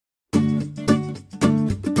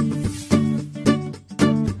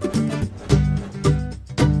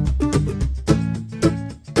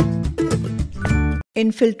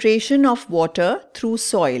Infiltration of water through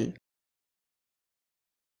soil.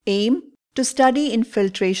 Aim: to study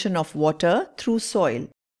infiltration of water through soil.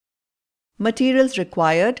 Materials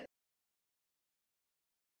required: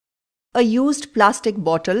 a used plastic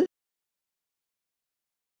bottle,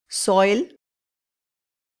 soil,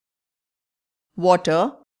 water,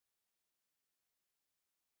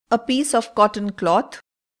 a piece of cotton cloth,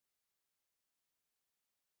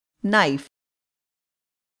 knife.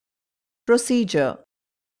 Procedure: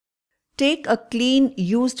 take a clean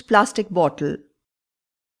used plastic bottle.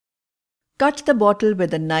 Cut the bottle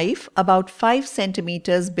with a knife about 5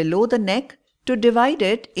 cm below the neck to divide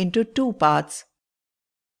it into 2 parts.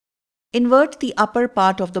 Invert the upper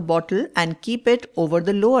part of the bottle and keep it over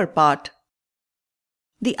the lower part.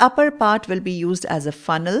 The upper part will be used as a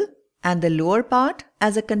funnel and the lower part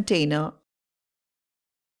as a container.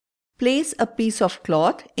 Place a piece of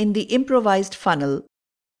cloth in the improvised funnel.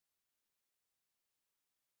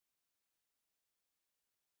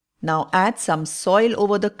 Now add some soil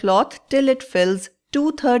over the cloth till it fills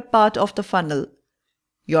 2/3 part of the funnel.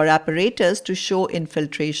 Your apparatus to show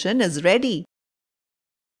infiltration is ready.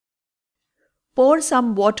 Pour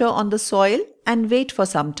some water on the soil and wait for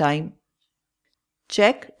some time.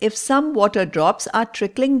 Check if some water drops are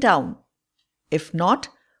trickling down. If not,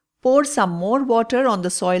 pour some more water on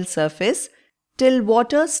the soil surface till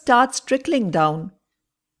water starts trickling down.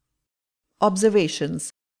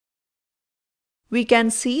 Observations: we can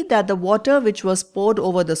see that the water which was poured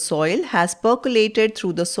over the soil has percolated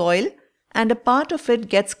through the soil and a part of it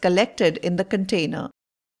gets collected in the container.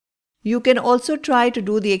 You can also try to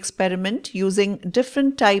do the experiment using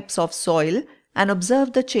different types of soil and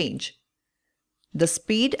observe the change. The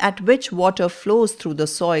speed at which water flows through the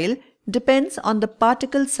soil depends on the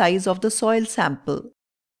particle size of the soil sample.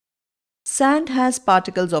 Sand has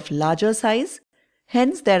particles of larger size,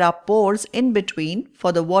 hence there are pores in between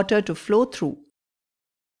for the water to flow through.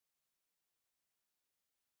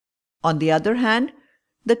 On the other hand,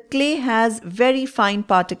 the clay has very fine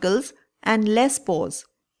particles and less pores.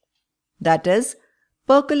 That is,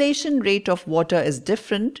 percolation rate of water is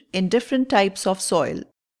different in different types of soil.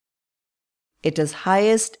 It is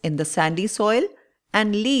highest in the sandy soil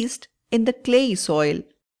and least in the clayey soil.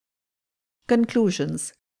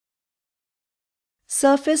 Conclusions: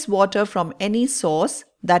 surface water from any source,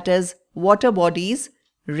 that is, water bodies,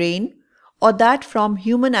 rain, or that from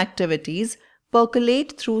human activities,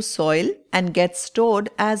 percolate through soil and get stored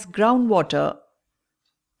as groundwater.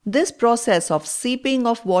 This process of seeping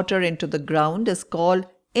of water into the ground is called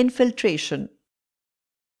infiltration.